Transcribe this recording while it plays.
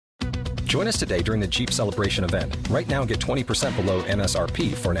Join us today during the Jeep Celebration event. Right now, get 20% below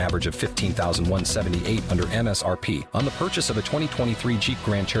MSRP for an average of $15,178 under MSRP on the purchase of a 2023 Jeep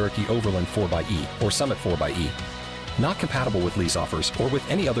Grand Cherokee Overland 4xE or Summit 4xE. Not compatible with lease offers or with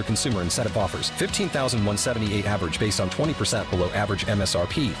any other consumer incentive offers. $15,178 average based on 20% below average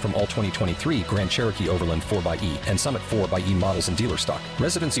MSRP from all 2023 Grand Cherokee Overland 4xE and Summit 4xE models in dealer stock.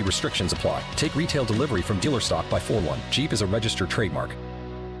 Residency restrictions apply. Take retail delivery from dealer stock by 4/1. Jeep is a registered trademark.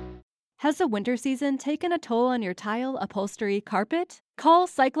 Has the winter season taken a toll on your tile, upholstery, carpet? Call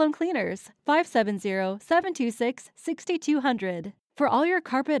Cyclone Cleaners, 570-726-6200. For all your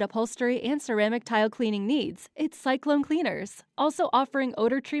carpet, upholstery, and ceramic tile cleaning needs, it's Cyclone Cleaners, also offering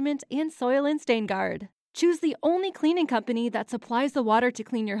odor treatment and soil and stain guard. Choose the only cleaning company that supplies the water to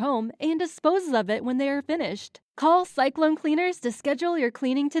clean your home and disposes of it when they are finished. Call Cyclone Cleaners to schedule your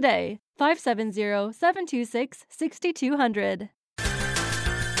cleaning today, 570-726-6200.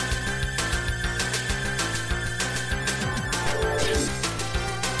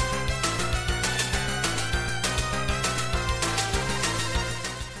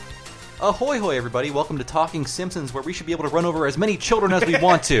 Ahoy hoy everybody, welcome to Talking Simpsons, where we should be able to run over as many children as we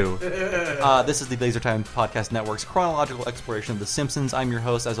want to. This is the Laser Time Podcast Network's chronological exploration of The Simpsons. I'm your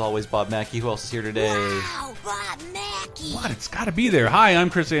host, as always, Bob Mackey. Who else is here today? Wow, Bob Mackey. What? It's got to be there. Hi, I'm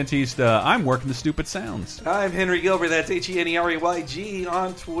Chris Antista. I'm working the stupid sounds. I'm Henry Gilbert. That's HenryYG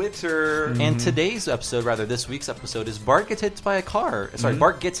on Twitter. And today's episode, rather this week's episode, is Bart gets hit by a car. Sorry,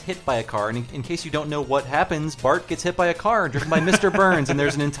 Bart gets hit by a car. And in case you don't know what happens, Bart gets hit by a car driven by Mr. Burns, and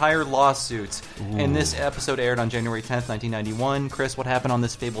there's an entire lawsuit. And this episode aired on January 10th, 1991. Chris, what happened on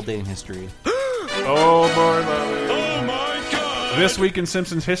this fabled day in history? Oh my God. This week in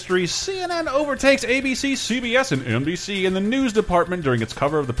Simpsons history, CNN overtakes ABC, CBS, and NBC in the news department during its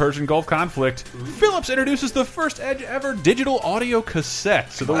cover of the Persian Gulf conflict. Phillips introduces the first ever digital audio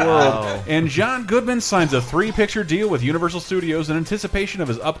cassette to the world. And John Goodman signs a 3-picture deal with Universal Studios in anticipation of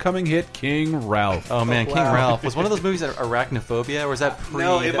his upcoming hit, King Ralph. Oh man, King Ralph. Was one of those movies Arachnophobia, or was that pre?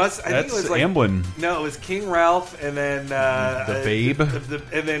 No, it must. I think it was like Amblin. No, it was King Ralph, and then The Babe,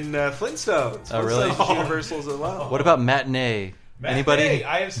 and then Flintstones. Oh, really? Flintstones Universals as well. What about Matinee? Anybody?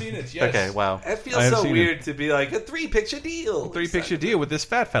 I have seen it, yes. Okay, wow. That feels so weird to be like a 3-picture deal. 3-picture deal with this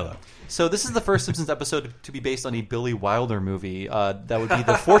fat fellow. So this is the first Simpsons episode to be based on a Billy Wilder movie. That would be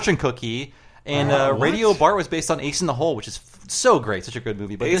The Fortune Cookie. And Radio Bart was based on Ace in the Hole, which is so great, such a good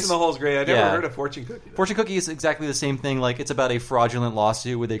movie. But Ace in the Hole is great. I never heard of Fortune Cookie, though. Fortune Cookie is exactly the same thing. Like, it's about a fraudulent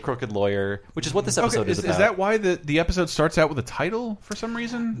lawsuit with a crooked lawyer, which is what this episode is about. Is that why the episode starts out with a title for some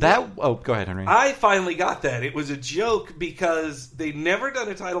reason? Oh, go ahead, Henry. I finally got that. It was a joke because they'd never done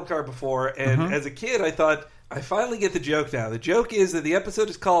a title card before, and as a kid, I thought, I finally get the joke now. The joke is that the episode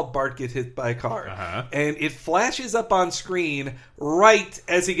is called Bart Gets Hit by a Car. And it flashes up on screen right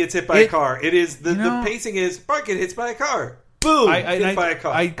as he gets hit by a car. It is the pacing is Bart gets hit by a car. Boom! Hit by a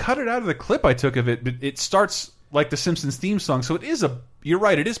car. I cut it out of the clip I took of it, but it starts like the Simpsons theme song, so it is you're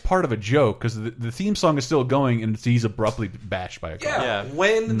right, it is part of a joke, because the theme song is still going, and he's abruptly bashed by a car. Yeah.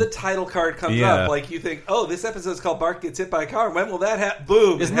 When the title card comes up, like, you think, oh, this episode's called Bart Gets Hit by a Car. When will that happen?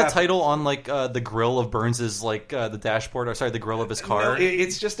 Boom! Isn't the title on, like, the grill of Burns's, like, the dashboard, or sorry, the grill of his car? No,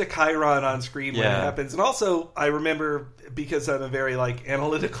 it's just a chyron on screen when it happens. And also, I remember, because I'm a very, like,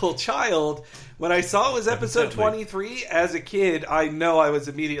 analytical child, when I saw it was episode 23, as a kid, I know I was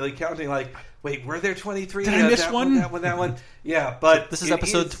immediately counting, like, wait, were there 23? Did I miss one? That one. Yeah, but this is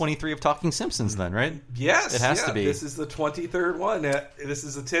episode 23 of Talking Simpsons, then, right? Yes, it has to be. This is the 23rd one. This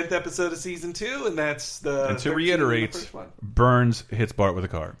is the 10th episode of season 2, and that's the. And to reiterate, Burns hits Bart with a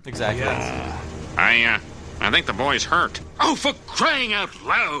car. Exactly. Yes. I think the boy's hurt. Oh, for crying out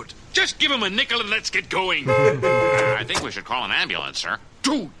loud! Just give him a nickel and let's get going. I think we should call an ambulance, sir.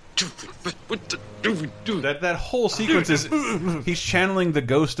 That whole sequence is he's channeling the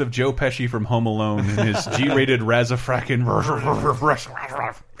ghost of Joe Pesci from Home Alone in his G-rated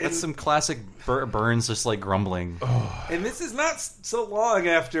Razafrackin'. It's some classic Burns just like grumbling. And this is not so long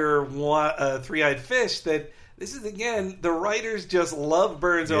after Three-Eyed Fish that this is, again, the writers just love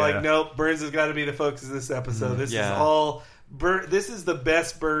Burns. They're like, nope, Burns has got to be the focus of this episode. This is all this is the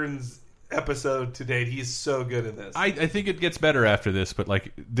best Burns episode to date. He's so good at this. I think it gets better after this, but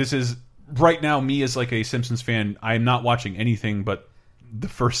like this is right now, me as like a Simpsons fan, I'm not watching anything but the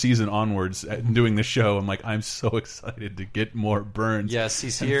first season onwards doing the show. I'm like, I'm so excited to get more Burns. Yes,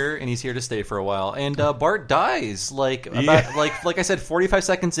 he's here, and he's here to stay for a while. And Bart dies like I said, 45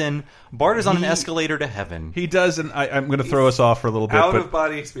 seconds in. Bart is on an escalator to heaven. He does, and I'm going to throw us off for a little bit. Out of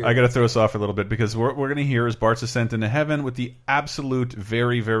body experience. I got to throw us off for a little bit because what we're going to hear is Bart's ascent into heaven with the absolute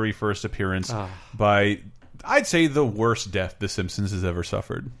very, very first appearance by, I'd say, the worst death The Simpsons has ever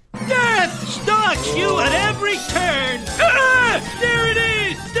suffered. Death stalks you at every turn. There it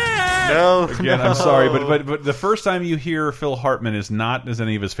is, Death. No, again, no. I'm sorry, but the first time you hear Phil Hartman is not as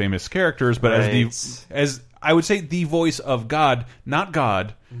any of his famous characters, but as I would say the voice of God, not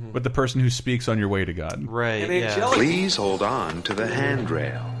God, but the person who speaks on your way to God. Right. Please hold on to the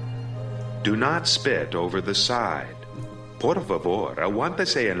handrail. Do not spit over the side. Por favor,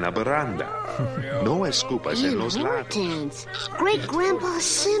 aguántese en la baranda. No escupas en los lados. Inheritance. Great Grandpa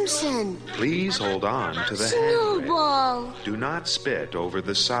Simpson. Please hold on to the Snowball. handrail. Do not spit over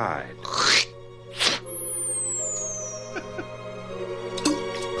the side.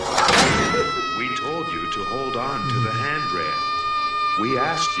 We told you to hold on to the handrail. We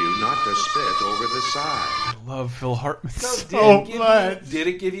asked you not to spit over the side. I love Phil Hartman so much. Did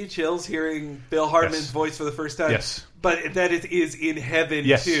it give you chills hearing Phil Hartman's voice for the first time? Yes. But that is in heaven,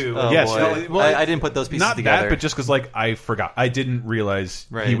 too. Oh, yes. Well, I didn't put those pieces not together. Not that, but just because I forgot. I didn't realize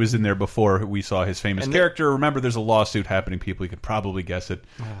he was in there before we saw his famous character. Remember, there's a lawsuit happening, people. You could probably guess it.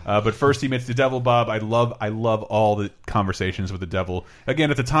 But first he meets the devil, Bob. I love all the conversations with the devil.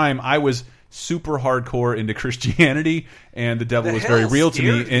 Again, at the time, I was super hardcore into Christianity, and the devil was very real to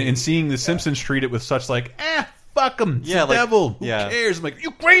me. And seeing the Simpsons treat it with such fuck him. It's the devil. Who cares? I'm like,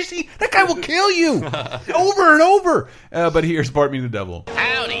 you crazy? That guy will kill you. Over and over. But here's Bart meeting the devil.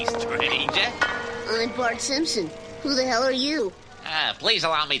 Howdy, stranger. I'm Bart Simpson. Who the hell are you? Please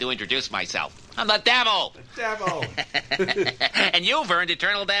allow me to introduce myself. I'm the devil. The devil. And you've earned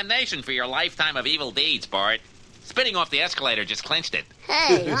eternal damnation for your lifetime of evil deeds, Bart. Spitting off the escalator just clinched it.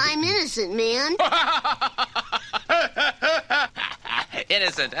 Hey, I'm innocent, man.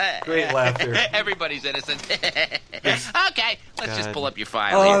 Innocent. Great laughter. Everybody's innocent. Okay, let's just pull up your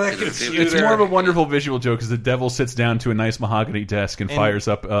file. Oh, here. that computer. It's more of a wonderful visual joke because the devil sits down to a nice mahogany desk and fires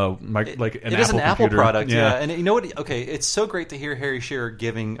up like an Apple computer. Product. Yeah, and you know what? Okay, it's so great to hear Harry Shearer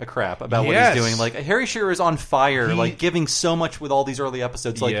giving a crap about what he's doing. Like Harry Shearer is on fire, like giving so much with all these early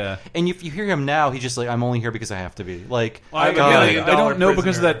episodes. Like, and if you hear him now, he's just like, I'm only here because I have to be. Like, I don't know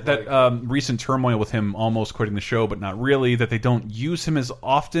because of that recent turmoil with him almost quitting the show, but not really. That they don't use him as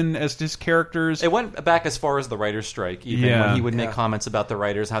often as his characters. It went back as far as the writer's strike, even when he would make comments about the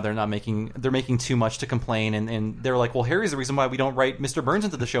writers, how they're making too much to complain, and they're like, well, Harry's the reason why we don't write Mr. Burns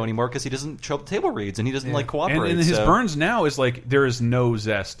into the show anymore because he doesn't show up to table reads and he doesn't like cooperate. And his Burns now is like there is no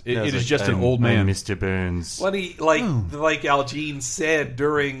zest. It is just an old man, Mr. Burns. When he like Al Jean said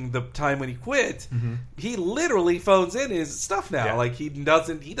during the time when he quit, he literally phones in his stuff now. Like he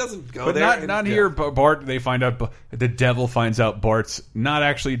doesn't go but there. Not here. Bart. They find out the devil finds out Bart's not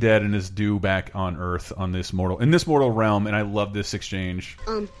actually dead and is due back on Earth in this mortal realm. And I love this exchange.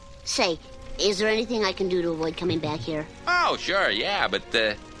 Say, is there anything I can do to avoid coming back here? Oh, sure, yeah, but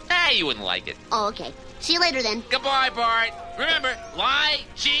you wouldn't like it. Oh, okay. See you later then. Goodbye, Bart. Remember, lie,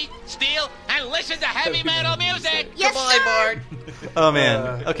 cheat, steal, and listen to heavy metal music. Yes, Goodbye, sir. Bart. Oh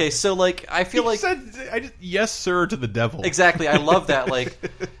man. Okay, so like I feel like yes, sir, to the devil. Exactly. I love that. Like,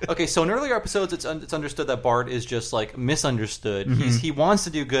 okay, so in earlier episodes, it's understood that Bart is just like misunderstood. He wants to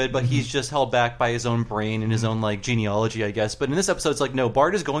do good, but he's just held back by his own brain and his own like genealogy, I guess. But in this episode, it's like no,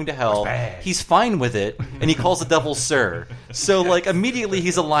 Bart is going to hell. He's fine with it, and he calls the devil sir. So like immediately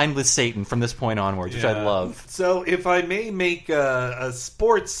he's aligned with Satan from this point onwards, which I love. So if I may make a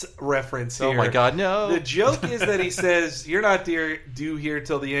sports reference here. Oh my God, no! The joke is that he says you're not due here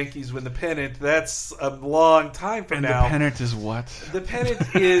till the Yankees win the pennant. That's a long time from now. The pennant is what? The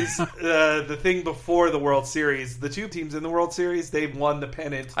pennant is the thing before the World Series. The two teams in the World Series, they've won the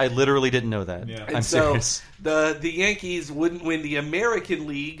pennant. I literally didn't know that. Yeah. I'm serious. The Yankees wouldn't win the American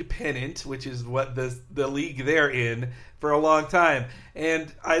League pennant, which is what the league they're in, for a long time.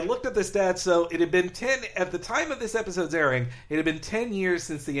 And I looked at the stats, so it had been 10, at the time of this episode's airing, it had been 10 years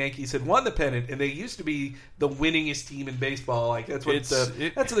since the Yankees had won the pennant, and they used to be the winningest team in baseball. Like that's what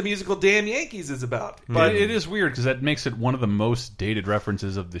the musical Damn Yankees is about. But it is weird because that makes it one of the most dated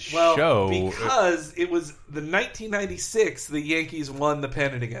references of the show. Because it was the 1996 the Yankees won the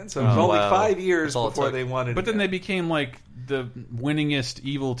pennant again. So it was only 5 years before they won it. But then they became like the winningest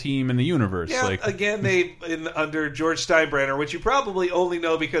evil team in the universe. Yeah, like, again, under George Steinbrenner, which you probably only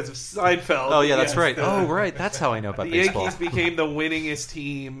know because of Seinfeld. Oh, yeah, that's right. Right. That's how I know about baseball. The Yankees became the winningest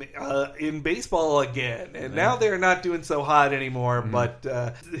team in baseball again. And now they're not doing so hot anymore. But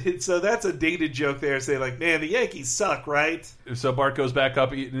so that's a dated joke there. Say, like, man, the Yankees suck, right? So Bart goes back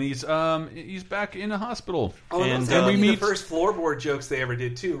up, and he's back in the hospital. Oh, and we meet the first floorboard jokes they ever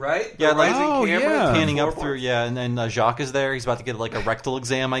did, too, right? Yeah, the rising camera. Panning up through, and then Jacques is is there. He's about to get like a rectal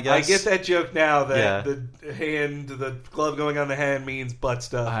exam, I guess. I get that joke now that the glove going on the hand means butt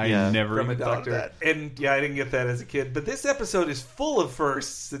stuff. I never from a even doctor. thought that. And I didn't get that as a kid. But this episode is full of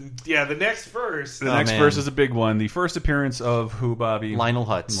firsts. And the next first. The next verse is a big one. The first appearance of who, Bobby? Lionel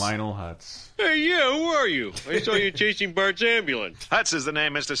Hutz. Lionel Hutz. Hey, yeah, who are you? I saw you chasing Bart's ambulance. Hutz is the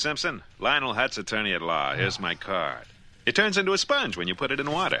name, Mr. Simpson. Lionel Hutz, attorney at law. Here's my card. It turns into a sponge when you put it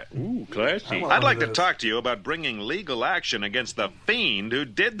in water. Ooh, classy. I'd like to talk to you about bringing legal action against the fiend who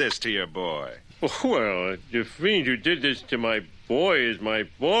did this to your boy. Well, the fiend who did this to my boy is my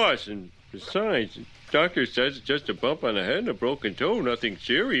boss, and besides, the doctor says it's just a bump on the head and a broken toe, nothing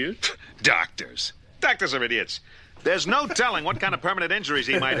serious. Doctors. Doctors are idiots. There's no telling what kind of permanent injuries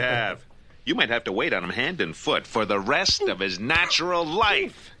he might have. You might have to wait on him hand and foot for the rest of his natural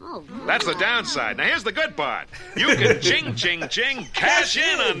life. That's the downside. Now, here's the good part. You can ching, ching, ching, cash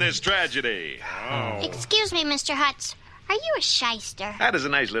in on this tragedy. Excuse me, Mr. Hutz. Are you a shyster? How does a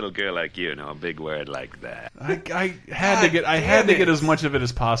nice little girl like you know a big word like that? I had to get as much of it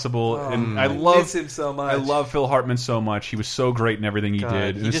as possible, and I miss him so much. I love Phil Hartman so much. He was so great in everything he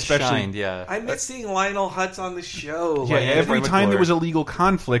did. He just shined, yeah. I miss seeing Lionel Hutz on the show. Yeah, every time there was a legal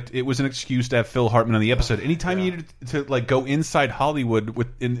conflict, it was an excuse to have Phil Hartman on the episode. Anytime you needed to like go inside Hollywood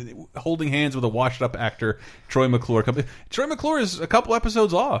holding hands with a washed-up actor, Troy McClure. Troy McClure is a couple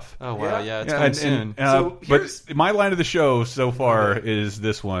episodes off. Oh wow, yeah, it's coming soon. But my line of the show so far is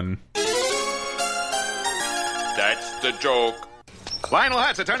this one. That's the joke. Lionel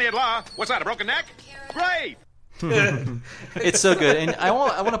Hutz, attorney at law. What's that, a broken neck? Great! It's so good, and I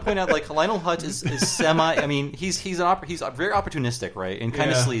want to point out like Lionel Hutz is semi. I mean, he's very opportunistic, right, and kind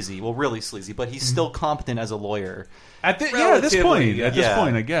of sleazy. Well, really sleazy, but he's still competent as a lawyer. At this point,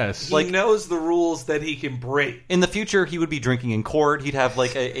 I guess he knows the rules that he can break. In the future, he would be drinking in court. He'd have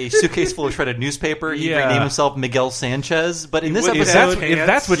like a suitcase full of shredded newspaper. He'd rename himself Miguel Sanchez. But in this episode, if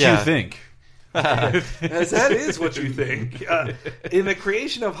that's what you think. As that is what you think. In the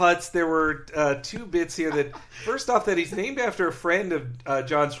creation of Hutz, there were two bits here. That first off, that he's named after a friend of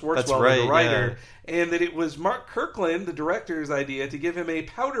John Swartzwelder, the writer, and that it was Mark Kirkland, the director's idea, to give him a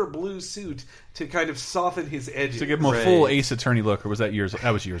powder blue suit to kind of soften his edges, to give him a full Ace Attorney look. Or was that years?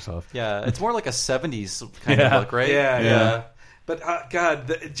 That was years off. Yeah, it's more like a '70s kind of look, right? Yeah. But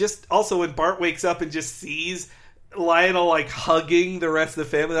God, just also when Bart wakes up and just sees Lionel like hugging the rest of the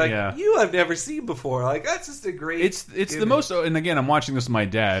family, like you have never seen before. Like that's just a great. It's the most. And again, I'm watching this with my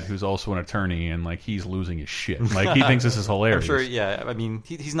dad, who's also an attorney, and like he's losing his shit. Like he thinks this is hilarious. I'm sure. Yeah, I mean,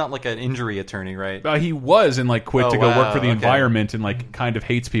 he's not like an injury attorney, right? He was and like quit to go work for the environment, and like kind of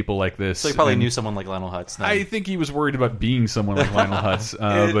hates people like this. So he probably knew someone like Lionel Hutz. Then. I think he was worried about being someone like Lionel Hutz.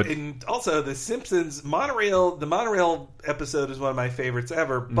 And also the Simpsons monorail. The monorail episode is one of my favorites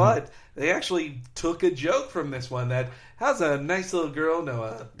ever, but they actually took a joke from this one that how's a nice little girl know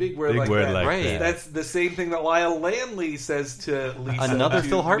a big word like that. Right. That's the same thing that Lyle Landley says to Lisa. Another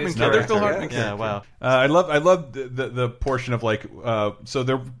Phil Hartman character. Another Phil Hartman character. Wow. I love the portion of like so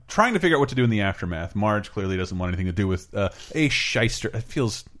they're trying to figure out what to do in the aftermath. Marge clearly doesn't want anything to do with a shyster. It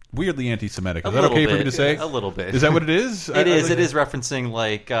feels weirdly anti-Semitic. Is that okay for me to say? A little bit. Is that what it is? It is referencing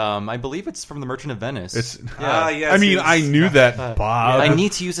like I believe it's from The Merchant of Venice. Yes, I mean, I knew that, Bob. I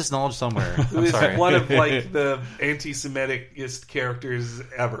need to use this knowledge somewhere. I'm sorry. One of like the anti-Semiticist characters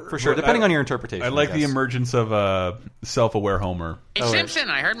ever, for sure. Depending on your interpretation. I like the emergence of self-aware Homer. Hey, Simpson,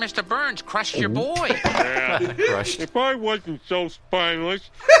 I heard Mr. Burns crushed your boy. Crushed. If I wasn't so spineless,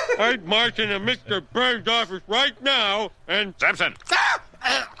 I'd march into Mr. Burns' office right now and... Simpson!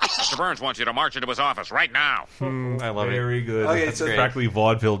 Mr. Burns wants you to march into his office right now. I love it. Very good. Okay, That's so a practically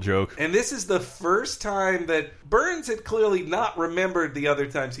vaudeville joke. And this is the first time that Burns had clearly not remembered the other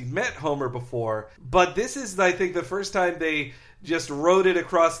times he'd met Homer before. But this is, I think, the first time they just wrote it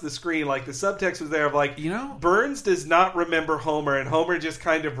across the screen. Like the subtext was there of like, Burns does not remember Homer, and Homer just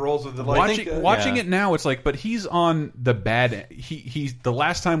kind of rolls with it. Like, watching it now, it's like, but he's on the bad. He's the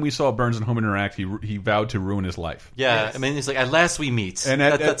last time we saw Burns and Homer interact, he vowed to ruin his life. Yeah, yes. I mean, it's like at last we meet, and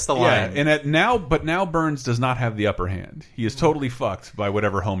that's the line. Yeah, and now Burns does not have the upper hand. He is totally fucked by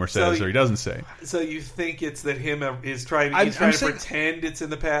whatever Homer says or he doesn't say. So you think it's that him is trying to pretend it's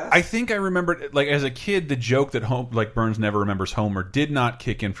in the past? I think I remembered, like as a kid, the joke that Burns never remembers Homer did not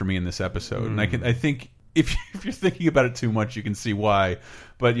kick in for me in this episode, and I think if you're thinking about it too much, you can see why.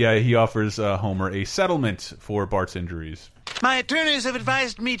 But yeah, he offers Homer a settlement for Bart's injuries. My attorneys have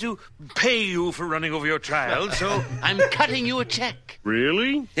advised me to pay you for running over your child, so I'm cutting you a check.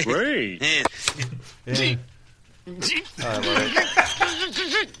 Really? Great. I love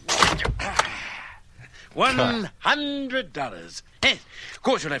it. $100. Of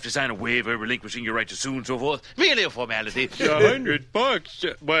course, you'll have to sign a waiver relinquishing your right to sue and so forth. Merely a formality.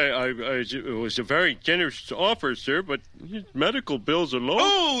 $100? Why, it was a very generous offer, sir, but his medical bills alone...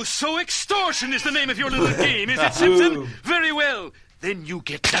 Oh, so extortion is the name of your little game, is it, Simpson? Very well. Then you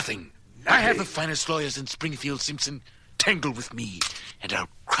get nothing. I have the finest lawyers in Springfield, Simpson. Tangle with me, and I'll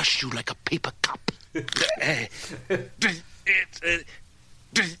crush you like a paper cup.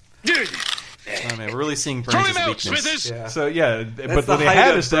 Oh, man, we're really seeing Burns' weakness. Yeah. So, but what they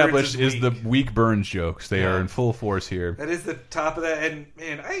had established is the weak Burns jokes. They are in full force here. That is the top of that. And,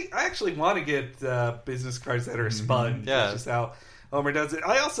 man, I actually want to get business cards that are a sponge. Yeah. That's just how Homer does it.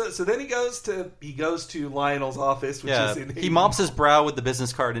 So then he goes to Lionel's office, which is in... He mops his brow with the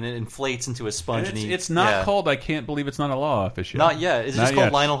business card, and it inflates into a sponge. And it's not called I Can't Believe It's Not a Law Office yet. Not yet. Is it just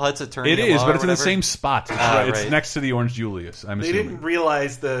called Lionel Hutz Attorney? It is, but it's in the whatever? same spot. It's, it's next to the Orange Julius, I'm assuming. They didn't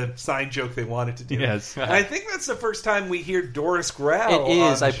realize the sign joke they wanted to do. Yes. And I think that's the first time we hear Doris growl. It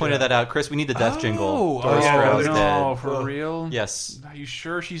is. I pointed that out. Chris, we need the death jingle. Doris Growl's dead. No, for real? Yes. Are you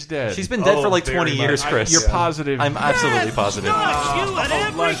sure she's dead? She's been dead for like 20 years, Chris. You're positive? I'm absolutely positive.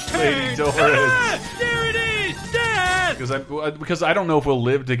 Lunch Lady Doris. There it is, Dad! Because I don't know if we'll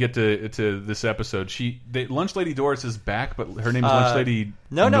live to get to this episode. Lunch Lady Doris is back, but her name is Lunch Lady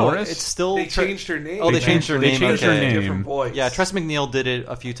Norris? No, it's still... They changed her name. Oh, they changed her name. They changed her name. Different voice. Yeah, Tress MacNeille did it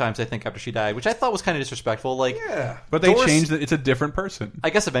a few times, I think, after she died, which I thought was kind of disrespectful. But they changed it. It's a different person.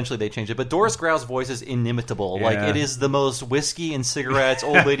 I guess eventually they changed it, but Doris Grau's voice is inimitable. Yeah. Like, it is the most whiskey and cigarettes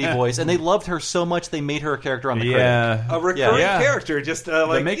old lady voice, and they loved her so much they made her a character on the Critic. A recurring character, just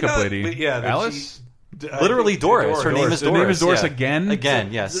like... The makeup lady. Alice? Literally Doris. Her name is Doris. Her name is Doris again?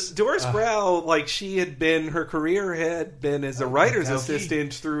 Again, yes. Doris Grau, her career had been as a writer's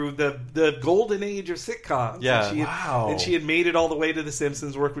assistant through the golden age of sitcoms. Yeah. And she had made it all the way to The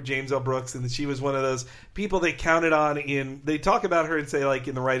Simpsons, worked with James L. Brooks, and she was one of those people they counted on they talk about her and say, like,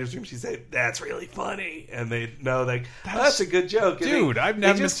 in the writer's room, she'd say, that's really funny. And they know, that's a good joke. Dude, I've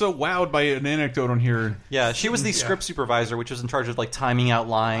never been so wowed by an anecdote on here. Yeah, she was the script supervisor, which was in charge of, like, timing out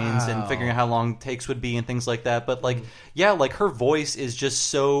lines and figuring out how long takes would be and things like that. But her voice is just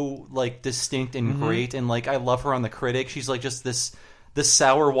so like distinct and great, and like I love her on the Critic. She's like just this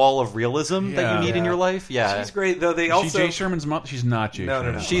sour wall of realism that you need in your life. Yeah, she's great though. She's Jay Sherman's mom. She's not Jay.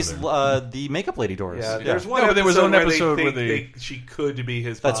 No. She's the makeup lady Doris. Yeah, there's one. But there was one episode where she could be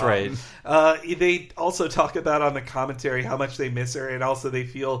his mom. That's right. They also talk about on the commentary how much they miss her, and also they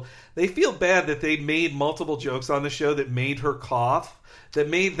feel bad that they made multiple jokes on the show that made her cough. That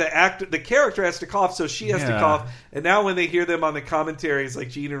made the character has to cough, so she has to cough. And now when they hear them on the commentaries, like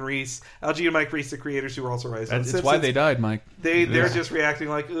Gene and Reese, Gene and Mike Reese, the creators who were also writers on The Simpsons, why they died, Mike. They're just reacting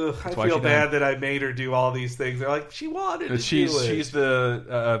like, ugh, I feel bad that I made her do all these things. They're like, she wanted to do it. She's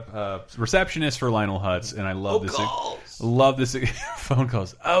the receptionist for Lionel Hutz, and I love love this phone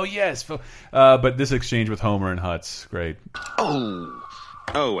calls. Oh yes, but this exchange with Homer and Hutz, great. Oh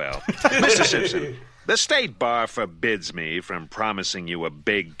well, Mr. Simpson. The state bar forbids me from promising you a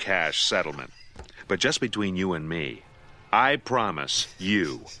big cash settlement. But just between you and me, I promise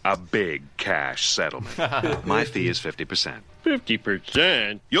you a big cash settlement. My fee is 50%.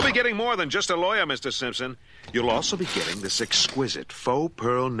 50%? You'll be getting more than just a lawyer, Mr. Simpson. You'll also be getting this exquisite faux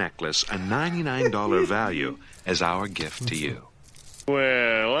pearl necklace, a $99 value, as our gift to you.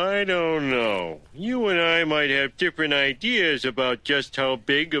 Well, I don't know. You and I might have different ideas about just how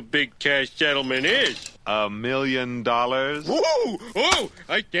big a big cash settlement is. $1 million? Whoa! Oh,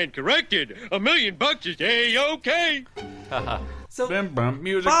 I stand corrected. $1 million is A-okay. So,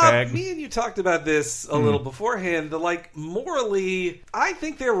 music Bob, tag. me and you talked about this a little beforehand. Morally, I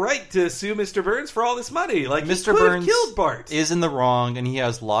think they're right to sue Mr. Burns for all this money. Like, Mr. Burns killed Bart. is in the wrong, and he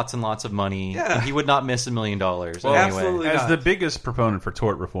has lots and lots of money. Yeah. And he would not miss $1 million. Well, anyway. absolutely As not. the biggest proponent for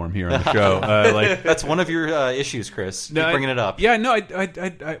tort reform here on the show, that's one of your issues, Chris. Keep bringing it up. Yeah, no,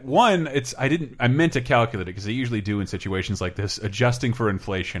 I meant to calculate it because they usually do in situations like this, adjusting for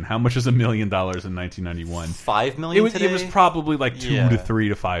inflation. How much is $1 million in 1991? $5 million today? It was probably like 2 to 3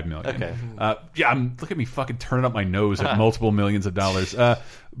 to 5 million. Okay. Look at me fucking turning up my nose at multiple millions of dollars.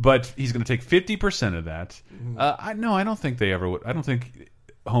 But he's going to take 50% of that. I don't think they ever would. I don't think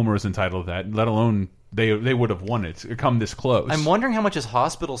Homer is entitled to that, let alone they would have won it, come this close. I'm wondering how much his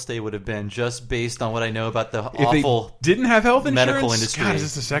hospital stay would have been just based on what I know about the if awful they didn't have health insurance, medical industry. God, is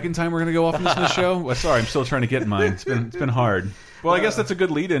this the second time we're going to go off on this show? Well, sorry, I'm still trying to get mine. It's been hard. Well, I guess that's a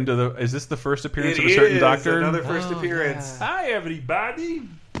good lead into the. Is this the first appearance of a certain doctor? Another first appearance. Yeah. Hi, everybody.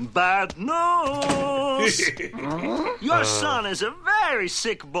 Bad news! Your son is a very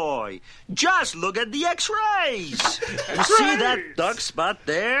sick boy. Just look at the X-rays. You see that dark spot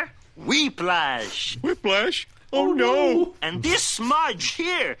there? Whiplash. Whiplash? Oh, no. And this smudge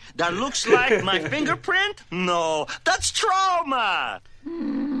here that looks like my fingerprint? No, that's trauma.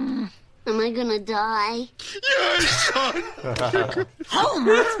 Am I gonna die? Yes, son.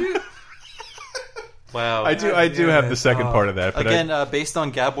 Homer! Wow. I do have the second part of that. But again, based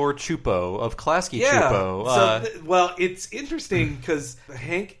on Gabor Chupo of Klasky Yeah. Chupo. Well, it's interesting because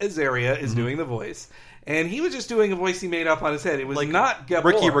Hank Azaria is doing the voice. And he was just doing a voice he made up on his head. It was not Gabor.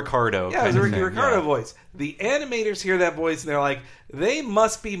 Ricky Ricardo. Yeah, it was a Ricky Ricardo yeah. voice. The animators hear that voice and they're like, they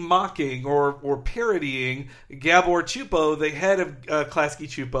must be mocking or parodying Gabor Chupo, the head of Klasky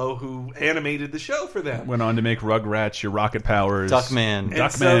Chupo, who animated the show for them. went on to make Rugrats, Your Rocket Powers, Duckman.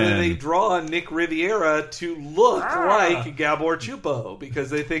 And so they draw on Nick Riviera to look like Gabor Chupo because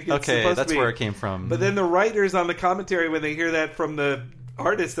they think it's supposed to be. That's where it came from. But then the writers on the commentary, when they hear that from the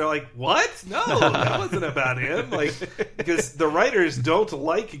artists, they're like, what? No, that wasn't about him. Like, because the writers don't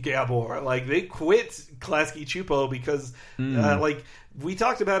like Gabor. Like, they quit Klasky Chupo because like we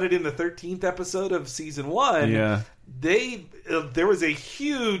talked about it in the 13th episode of season 1. Yeah. There was a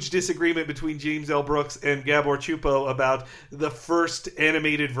huge disagreement between James L. Brooks and Gabor Chupo about the first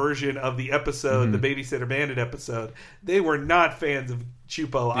animated version of the episode, the Babysitter Bandit episode. They were not fans of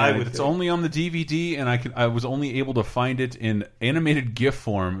Chupo. Yeah, it's only on the DVD, and I was only able to find it in animated GIF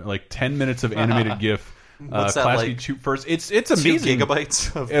form, like 10 minutes of animated GIF. What's that, Klasky like, Chupo first. It's amazing. 2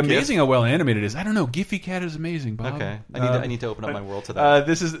 gigabytes of amazing GIF? how well animated it is. I don't know. Giphy Cat is amazing, Bob. Okay, I need to open up my world to that.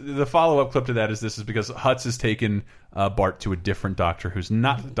 This is the follow-up clip to that. This is because Hutz has taken Bart to a different doctor who's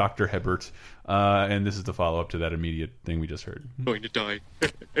not Dr. Hebert, and this is the follow-up to that immediate thing we just heard. I'm going to die.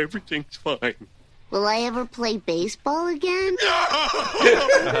 Everything's fine. Will I ever play baseball again?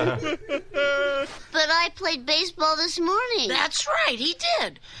 But I played baseball this morning. That's right, he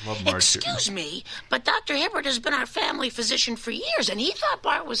did. Love Marge. Excuse me, but Dr. Hibbert has been our family physician for years, and he thought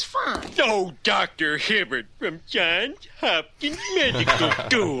Bart was fine. Oh, Dr. Hibbert from Johns Hopkins Medical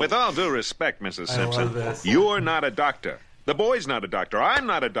School. With all due respect, Mrs. I love Simpson, this. you're not a doctor. The boy's not a doctor. I'm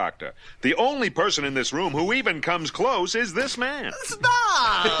not a doctor. The only person in this room who even comes close is this man.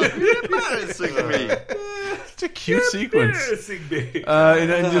 Stop! You're embarrassing me. It's a cute sequence. Embarrassing me.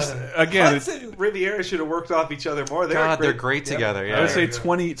 And just, again, Hutz and Riviera should have worked off each other more. They're great together. Yeah. I would say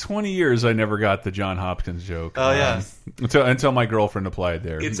 20 years I never got the John Hopkins joke. Oh, yeah. Until my girlfriend applied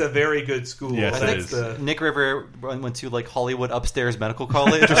there. It's a very good school. Yes, I it think is. Nick River went to like Hollywood Upstairs Medical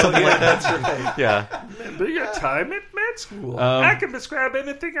College or something like that. That's right. Yeah. Remember your time at med school. I can prescribe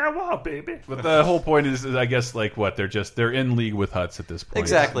anything I want, baby. But the whole point is I guess, like, what? They're in league with Hutz at this point.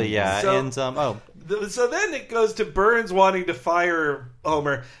 Exactly, yeah. So- So then it goes to Burns wanting to fire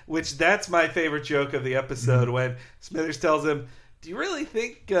Homer, which that's my favorite joke of the episode when Smithers tells him, do you really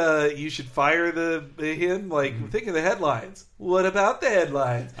think you should fire him? Like, think of the headlines. What about the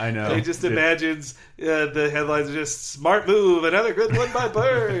headlines? I know. He just imagines the headlines are just, smart move, another good one by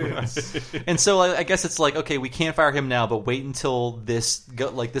Burns. And so I guess it's like, okay, we can't fire him now, but wait until this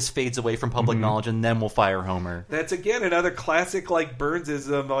fades away from public knowledge, and then we'll fire Homer. That's, again, another classic, like,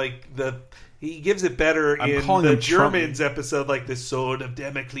 Burnsism, like, he gives it better I'm in calling the him Trump. Germans episode, like the sword of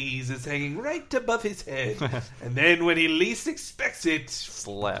Damocles is hanging right above his head. And then when he least expects it,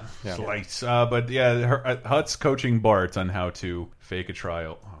 slap. Yeah. Slice. But yeah, Hutz coaching Bart on how to fake a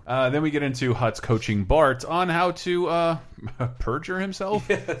trial. Then we get into Hutz coaching Bart on how to perjure himself.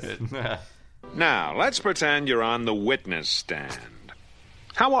 Yes. Now, let's pretend you're on the witness stand.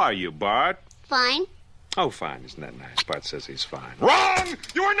 How are you, Bart? Fine. Oh, fine. Isn't that nice? Bart says he's fine. Wrong!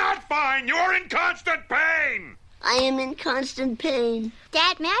 You are not fine! You're in constant pain! I am in constant pain.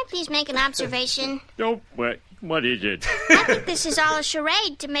 Dad, may I please make an observation? Oh, what is it? I think this is all a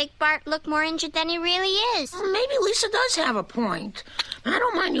charade to make Bart look more injured than he really is. Well, maybe Lisa does have a point. I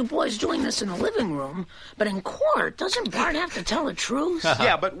don't mind you boys doing this in the living room, but in court, doesn't Bart have to tell the truth?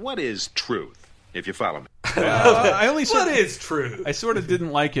 Yeah, but what is truth, if you follow me? What is true? I sort of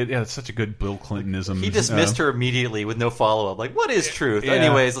didn't like it. Yeah, it's such a good Bill Clintonism. He dismissed her immediately with no follow-up. Like, what is truth? Yeah.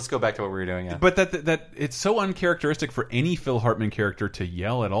 Anyways, let's go back to what we were doing. Yeah. But that it's so uncharacteristic for any Phil Hartman character to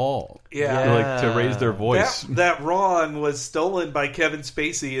yell at all. Yeah. Like, to raise their voice. That Ron was stolen by Kevin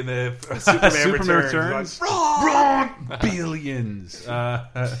Spacey in the Superman Returns. Like, Ron! Billions.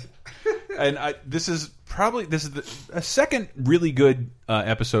 And this is a second really good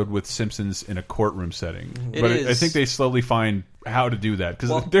episode with Simpsons in a courtroom setting. I think they slowly find how to do that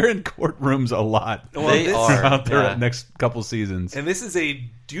because they're in courtrooms a lot. They are out there next couple seasons. And this is a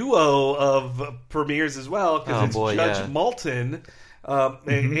duo of premieres as well because it's Judge Malton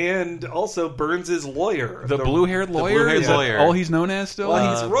and also Burns' lawyer. The blue-haired lawyer? blue-haired lawyer. All he's known as still?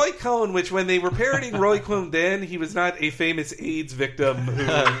 Well, he's Roy Cohn, which when they were parodying Roy Cohn then, he was not a famous AIDS victim who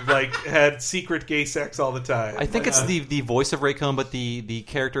had secret gay sex all the time. I think it's the voice of Ray Cohn, but the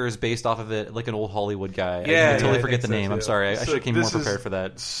character is based off of it, like an old Hollywood guy. I totally forget the name. Too. I'm sorry. I should have came more prepared for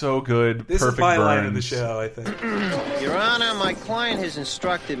that. So good. This Perfect is my Burns. line of the show, I think. Your Honor, my client has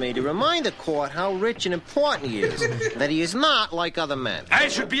instructed me to remind the court how rich and important he is, that he is not like other men. I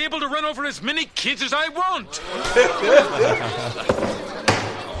should be able to run over as many kids as I want.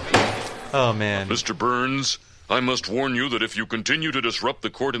 Oh, man. Mr. Burns, I must warn you that if you continue to disrupt the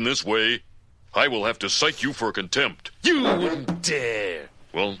court in this way, I will have to cite you for contempt. You wouldn't dare.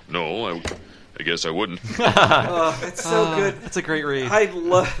 Well, no, I guess I wouldn't. It's so good. That's a great read. I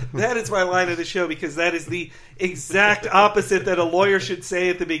love that. Is my line of the show because that is the exact opposite that a lawyer should say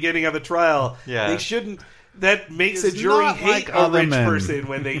at the beginning of a trial. Yeah. They shouldn't. That makes a It's jury not hate like a other rich men. person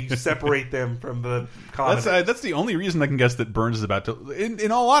when they separate them from the common. That's the only reason I can guess that Burns is about to.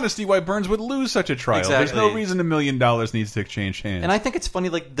 In all honesty, why Burns would lose such a trial. Exactly. There's no reason $1 million needs to exchange hands. And I think it's funny,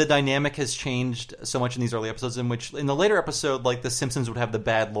 like, the dynamic has changed so much in these early episodes, in which, in the later episode, like, the Simpsons would have the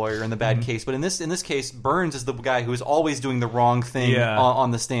bad lawyer and the bad case, but in this case, Burns is the guy who is always doing the wrong thing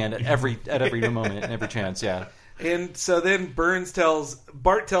on the stand at every moment and every chance, And so then Bart tells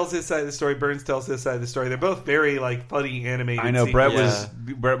his side of the story, Burns tells his side of the story. They're both very funny animated. I know sequences.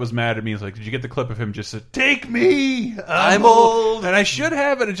 Brett was mad at me. He's like, "Did you get the clip of him just said, take me? I'm old." And I should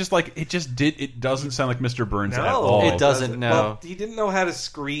have, and it doesn't sound like Mr. Burns at all. It doesn't. No, well, he didn't know how to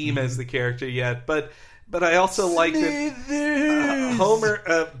scream as the character yet, but I also like that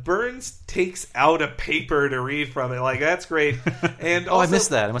Homer Burns takes out a paper to read from it. Like, that's great. And I missed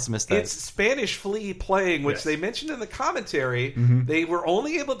that. I must have missed that. It's Spanish Flea playing, which they mentioned in the commentary. They were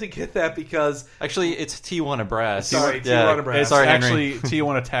only able to get that because actually it's Tijuana Brass. Sorry, Tijuana Brass. Sorry, actually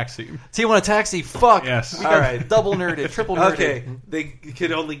Tijuana Taxi. Tijuana Taxi. Fuck. Yes. We got double nerded, triple nerded. Okay, they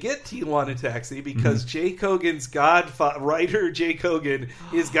could only get Tijuana Taxi because Jay Kogan's writer Jay Kogan,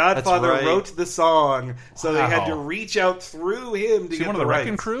 his godfather, wrote the song. So they had to reach out through him to get one of the the rights.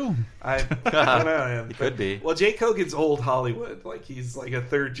 Wrecking Crew? I don't know. He could be. Well, Jay Kogan's old Hollywood. Like, he's like a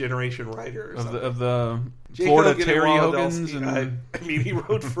third generation writer or of the Jay Florida Kogan Terry and Hogans. Waldowski. I mean, he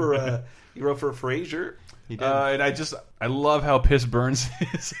wrote for Frasier. He did. And I love how pissed Burns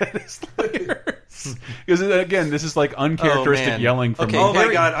is at his lawyers. Because again, this is like uncharacteristic yelling from. Oh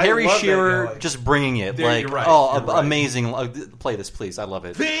my God, Harry love Shearer just bringing it. There, like, you're right, oh, you're right. amazing! Play this, please. I love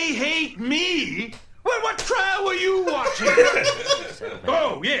it. They hate me? Well, what trial were you watching?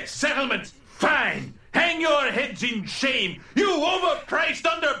 Oh, yes, settlement. Fine. Hang your heads in shame, you overpriced,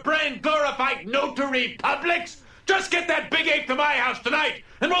 underbrand, glorified notary publics. Just get that big ape to my house tonight,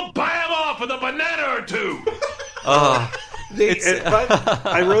 and we'll buy him off with a banana or two. But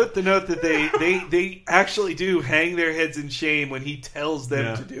I wrote the note that they actually do hang their heads in shame when he tells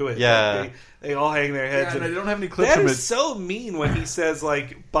them to do it. Yeah. Like, they all hang their heads. And and I don't have any clips that from is it. so mean when he says,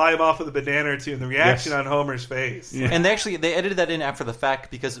 like, buy him off with a banana or two, and the reaction on Homer's face. Yeah. And they edited that in after the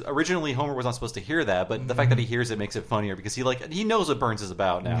fact because originally Homer was not supposed to hear that, but the fact that he hears it makes it funnier because he knows what Burns is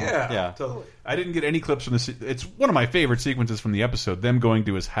about now. Yeah, totally. I didn't get any clips from this. It's one of my favorite sequences from the episode. Them going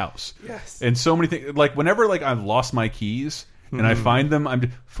to his house. Yes. And so many things. Like whenever I've lost my keys and I find them, I'm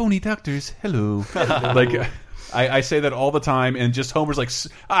just, phony doctors. Hello. Like. I say that all the time, and just Homer's like,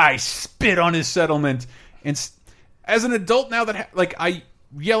 I spit on his settlement. And as an adult now, I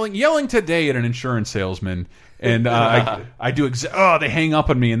yelling today at an insurance salesman, and I do they hang up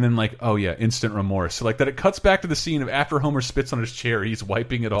on me, and then instant remorse. So that it cuts back to the scene of after Homer spits on his chair, he's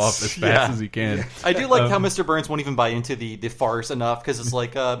wiping it off as fast as he can. I do like how Mr. Burns won't even buy into the farce enough because it's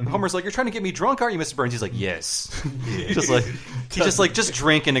like Homer's like, you're trying to get me drunk, aren't you, Mr. Burns? He's like, yes. just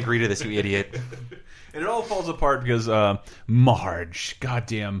drink and agree to this, you idiot. And it all falls apart because Marge,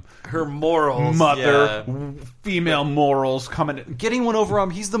 goddamn, her morals, mother, female morals coming, getting one over him.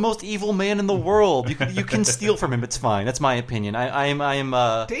 He's the most evil man in the world. You can steal from him. It's fine. That's my opinion. I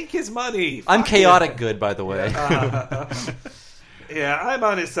am. Take his money. I'm chaotic good, by the way. Yeah, I'm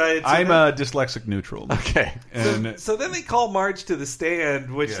on his side. So I'm dyslexic neutral. Okay. And so then they call Marge to the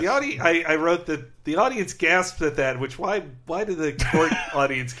stand, which the audience. I wrote that the audience gasped at that. Which why did the court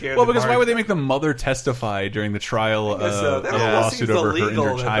audience care? Well, because why would they make the mother testify during the trial of a lawsuit over her injured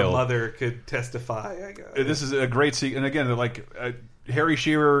that child? The mother could testify. I guess. This is a great scene, and again, Harry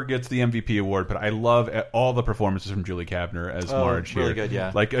Shearer gets the MVP award, but I love all the performances from Julie Kavner as Marge here. Really good,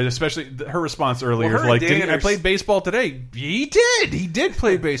 yeah. Like, especially her response earlier, Well, like, I played baseball today. He did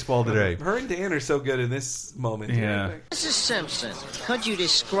play baseball today. Her and Dan are so good in this moment. Yeah. Mrs. Simpson, could you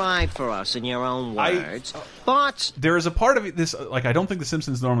describe for us in your own words Bart's... There is a part of this, like, I don't think The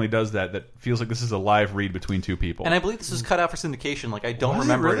Simpsons normally does that feels like this is a live read between two people. And I believe this was cut out for syndication. Like, I don't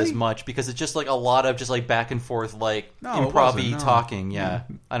remember it as much because it's just like a lot of just like back and forth, like improv-y talking. Yeah,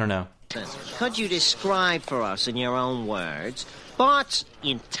 I don't know. Could you describe for us in your own words Bart's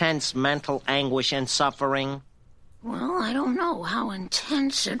intense mental anguish and suffering? Well, I don't know how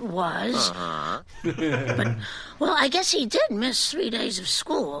intense it was. But, well, I guess he did miss 3 days of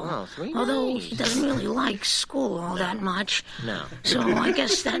school. Oh, 3 days. Although he doesn't really like school all that much. No. So I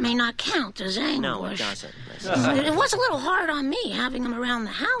guess that may not count as anguish. No, it doesn't. It was a little hard on me having him around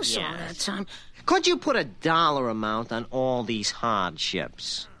the house all that time. Could you put a dollar amount on all these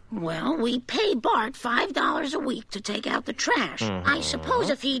hardships? Well, we pay Bart $5 a week to take out the trash. I suppose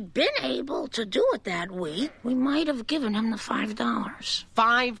if he'd been able to do it that week, we might have given him the $5.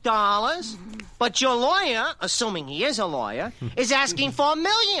 $5? But your lawyer, assuming he is a lawyer, is asking for $1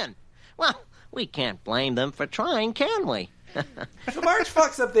 million. Well, we can't blame them for trying, can we? So Marge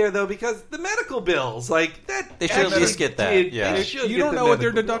fucks up there, though, because the medical bills, like, that... They should at least get that, yeah. You don't know what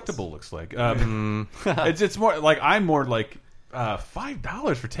their deductible looks like. It's more like, I'm more like...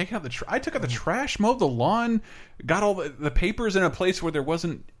 $5 for taking out the I took out the trash, mowed the lawn, got all the papers in a place where there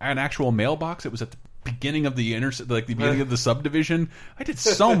wasn't an actual mailbox. It was at the beginning of the the beginning of the subdivision. I did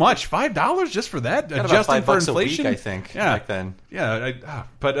so much. $5 just for that, got adjusting about $5 for inflation. a week, I think, back then. Yeah,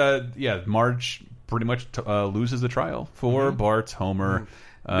 but Marge pretty much loses the trial for Bart, Homer.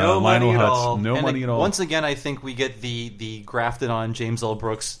 No money at all. No money at all. Once again, I think we get the grafted on James L.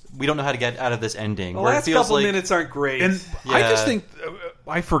 Brooks. We don't know how to get out of this ending. The where last it feels couple like, minutes aren't great. And I just think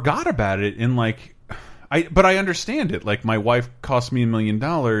I forgot about it in like, but I understand it. Like, my wife cost me $1 million,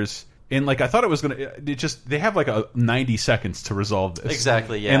 and like I thought it was gonna. They have like 90 seconds to resolve this.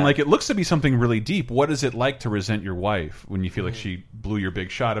 Exactly. Yeah. And like it looks to be something really deep. What is it like to resent your wife when you feel like she blew your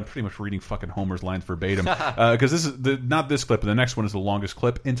big shot? I'm pretty much reading fucking Homer's lines verbatim because this is not this clip, but the next one is the longest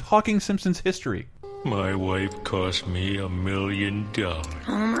clip in Talking Simpsons history. My wife cost me $1 million.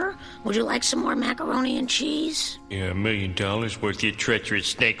 Homer, would you like some more macaroni and cheese? Yeah, $1 million worth, you treacherous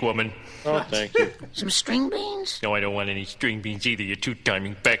snake woman. Oh, thank you. Some string beans? No, I don't want any string beans either, you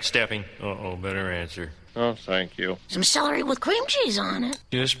two-timing backstabbing. Uh-oh, better answer. Oh, thank you. Some celery with cream cheese on it.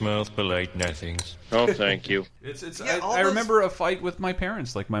 Just mouth polite nothings. Oh, thank you. I remember a fight with my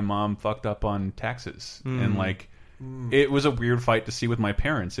parents. Like, my mom fucked up on taxes, and like it was a weird fight to see with my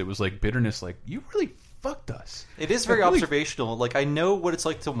parents. It was like bitterness. Like, you really fucked us. It is very observational. Like, I know what it's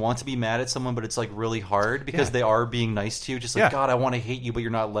like to want to be mad at someone, but it's like really hard because they are being nice to you. Just like, God, I want to hate you, but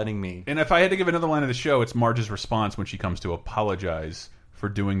you're not letting me. And if I had to give another line of the show, it's Marge's response when she comes to apologize for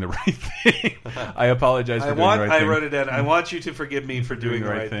doing the right thing. I apologize for doing the right thing. I wrote it down. I want you to forgive me for doing the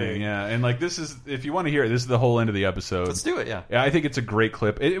right thing. Yeah, and like this is, if you want to hear it, this is the whole end of the episode. Let's do it, yeah. I think it's a great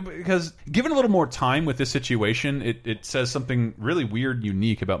clip. Because given a little more time with this situation, it says something really weird,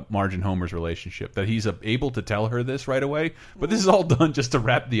 unique about Marge and Homer's relationship. That he's able to tell her this right away, but this is all done just to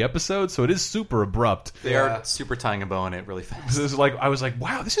wrap the episode, so it is super abrupt. They are super tying a bow on it really fast. This is like, I was like,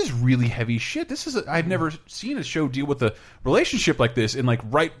 wow, this is really heavy shit. This is I've never seen a show deal with a relationship like this. And like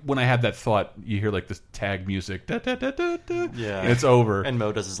right when I had that thought, you hear like this tag music, da, da, da, da, da, yeah, and it's over. And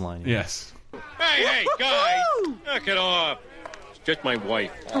Mo does his line. Yes. Hey, guys, knock it off. It's just my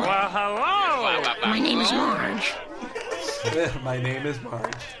wife. Well, hello. My name is Marge. My name is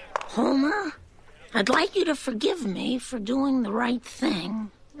Marge. Homer, I'd like you to forgive me for doing the right thing.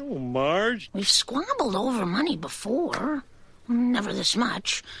 Oh, Marge. We've squabbled over money before. Never this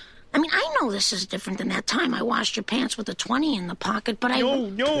much. I mean, I know this is different than that time I washed your pants with a 20 in the pocket, but No,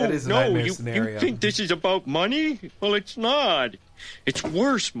 you think this is about money? Well, it's not. It's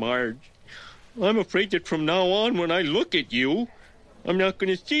worse, Marge. I'm afraid that from now on, when I look at you, I'm not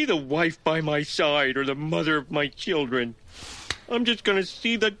going to see the wife by my side or the mother of my children. I'm just going to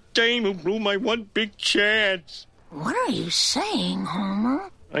see the dame who blew my one big chance. What are you saying, Homer?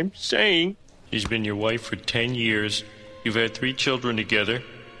 I'm saying... She's been your wife for 10 years. You've had 3 children together.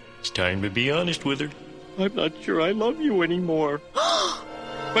 It's time to be honest with her. I'm not sure I love you anymore.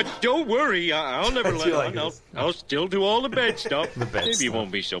 But don't worry, I'll never let on. I'll still do all the bed stuff. Maybe it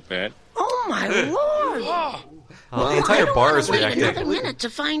won't be so bad. Oh, my Lord. Well, the entire bar is reacting. Another minute to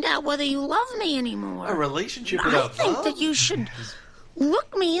find out whether you love me anymore. A relationship I without think love? that you should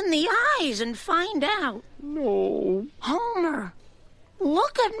look me in the eyes and find out. No. Homer,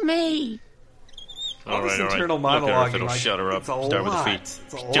 look at me. All this right. internal Look at her, monologue. if it'll like, shut her up. it's a Start lot. with the It's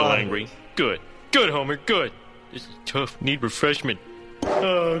feet. a Still lot. angry. Good, Homer, good. This is tough. Need refreshment.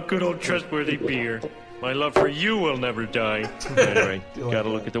 Oh, good old trustworthy beer. My love for you will never die. Anyway, gotta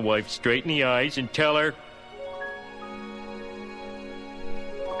look at the wife straight in the eyes and tell her.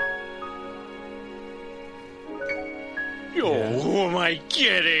 Oh, who am I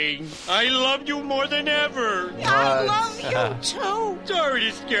kidding? I love you more than ever. I love you too. Sorry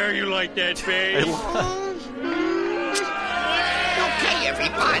to scare you like that, babe. Okay,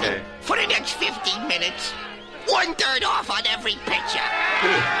 everybody. For the next 15 minutes, 1/3 off on every picture.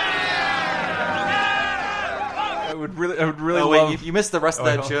 I would really Oh, love... wait, you missed the rest of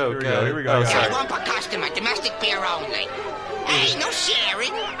that joke. Here we go. Oh, sorry. One per customer, domestic beer only. Hey, no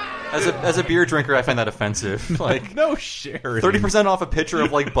sharing. As a beer drinker, I find that offensive. Like no sharing. 30% off a pitcher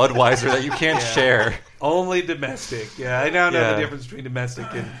of like Budweiser that you can't share. Only domestic. Yeah, I now know the difference between domestic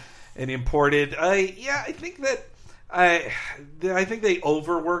and imported. I think that I think they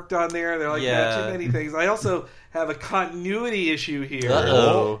overworked on there. They're like too many things. I also have a continuity issue here.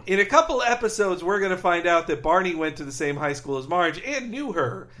 Uh-oh. In a couple episodes, we're going to find out that Barney went to the same high school as Marge and knew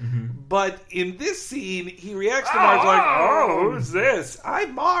her. Mm-hmm. But in this scene, he reacts to Marge like, "Oh, who's this?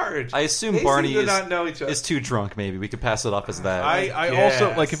 I'm Marge." I assume they Barney seem to not know each other. is too drunk. Maybe we could pass it off as that. I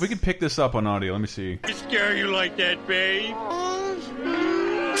also like if we could pick this up on audio. Let me see. To scare you like that, babe.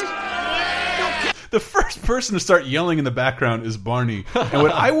 The first person to start yelling in the background is Barney. And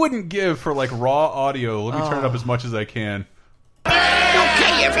what I wouldn't give for like raw audio, let me turn it up as much as I can.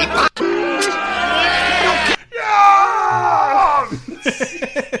 Okay, everybody.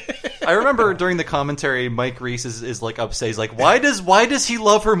 I remember during the commentary, Mike Reese is like upset. He's like, why does he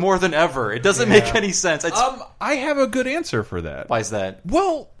love her more than ever? It doesn't make any sense. I have a good answer for that. Why is that?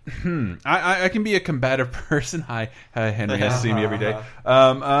 Well, I can be a combative person. Hi, Henry has to see me every day.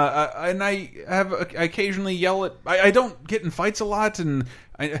 And I occasionally yell at. I don't get in fights a lot, and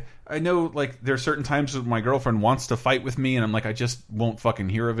I know like there are certain times that my girlfriend wants to fight with me, and I'm like I just won't fucking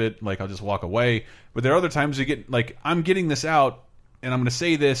hear of it. Like I'll just walk away. But there are other times you get like I'm getting this out, and I'm going to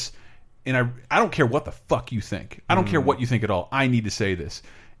say this. And I don't care what the fuck you think. I don't care what you think at all. I need to say this.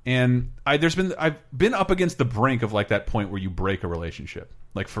 And I've been up against the brink of like that point where you break a relationship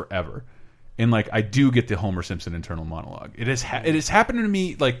like forever. And like I do get the Homer Simpson internal monologue. It has happened to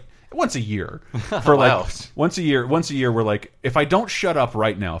me like once a year for like once a year where like if I don't shut up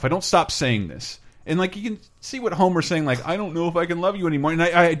right now, if I don't stop saying this. And like you can see what Homer's saying, like I don't know if I can love you anymore, and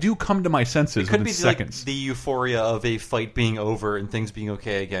I do come to my senses within seconds. Like the euphoria of a fight being over and things being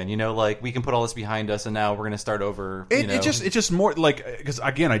okay again. You know, like we can put all this behind us, and now we're going to start over. It's just more like because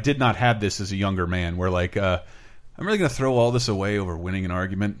again, I did not have this as a younger man, where like I'm really going to throw all this away over winning an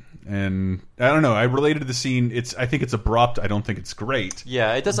argument. And I don't know. I related to the scene. I think it's abrupt. I don't think it's great.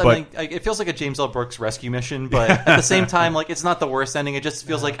 Yeah, it does. I think it feels like a James L. Brooks rescue mission, but at the same time, like it's not the worst ending. It just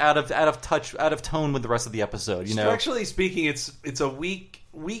feels like out of touch, out of tone with the rest of the episode. You know, structurally speaking, it's a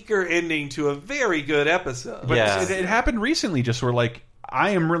weaker ending to a very good episode. But it happened recently, just where like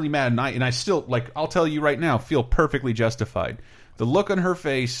I am really mad, and I still like I'll tell you right now, feel perfectly justified. The look on her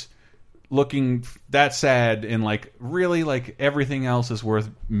face. Looking that sad and like really like everything else is worth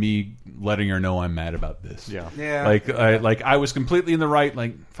me letting her know I'm mad about this. Yeah. Like I was completely in the right.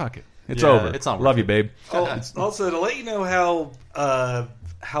 Like fuck it, it's over. It's not. Love you, babe. Also, to let you know how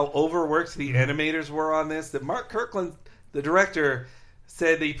overworked the animators were on this, that Mark Kirkland, the director,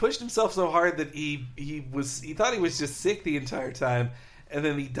 said that he pushed himself so hard that he thought he was just sick the entire time. And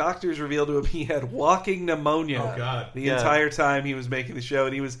then the doctors revealed to him he had walking pneumonia. Oh God! The entire time he was making the show,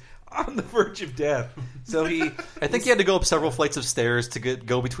 and he was on the verge of death. So I think he had to go up several flights of stairs to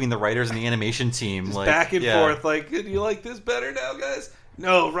go between the writers and the animation team, just like back and forth. Like, do you like this better now, guys?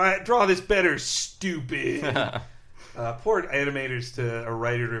 No, right? Draw this better, stupid. Poor animators to a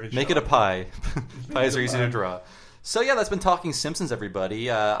writer-driven show. Make it a pie. Pies are easy to draw. So yeah, that's been Talking Simpsons, everybody.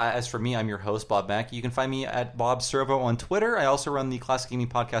 As for me, I'm your host, Bob Mackey. You can find me at Bob Servo on Twitter. I also run the classic gaming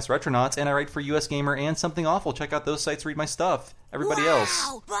podcast Retronauts, and I write for US Gamer and Something Awful. Check out those sites, read my stuff. Everybody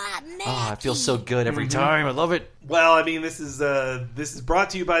else. Bob Mackey. Oh, it feels so good every time. I love it. Well, I mean, this is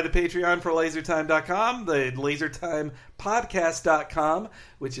brought to you by the Patreon for LaserTime.com, the LaserTimePodcast.com,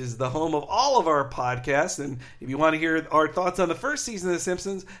 which is the home of all of our podcasts. And if you want to hear our thoughts on the first season of The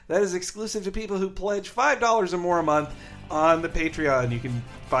Simpsons, that is exclusive to people who pledge $5 or more a month on the Patreon. You can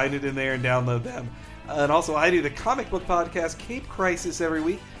find it in there and download them. And also, I do the comic book podcast Cape Crisis every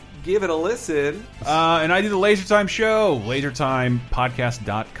week. give it a listen. And I do the Laser Time Show,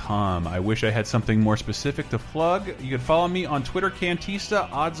 lasertimepodcast.com. I wish I had something more specific to plug. You can follow me on Twitter, Cantista.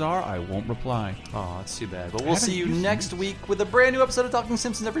 Odds are I won't reply. Oh, that's too bad. But we'll see you next week with a brand new episode of Talking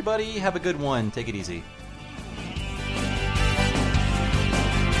Simpsons, everybody. Have a good one. Take it easy.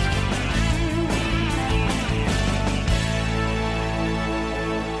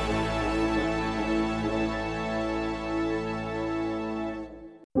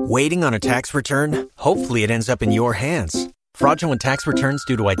 Waiting on a tax return? Hopefully it ends up in your hands. Fraudulent tax returns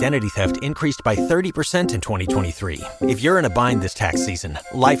due to identity theft increased by 30% in 2023. If you're in a bind this tax season,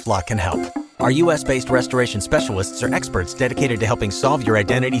 LifeLock can help. Our U.S.-based restoration specialists are experts dedicated to helping solve your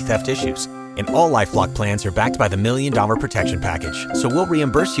identity theft issues. And all LifeLock plans are backed by the $1 Million Protection Package. So we'll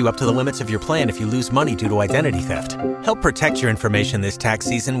reimburse you up to the limits of your plan if you lose money due to identity theft. Help protect your information this tax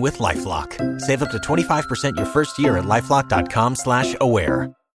season with LifeLock. Save up to 25% your first year at LifeLock.com/aware.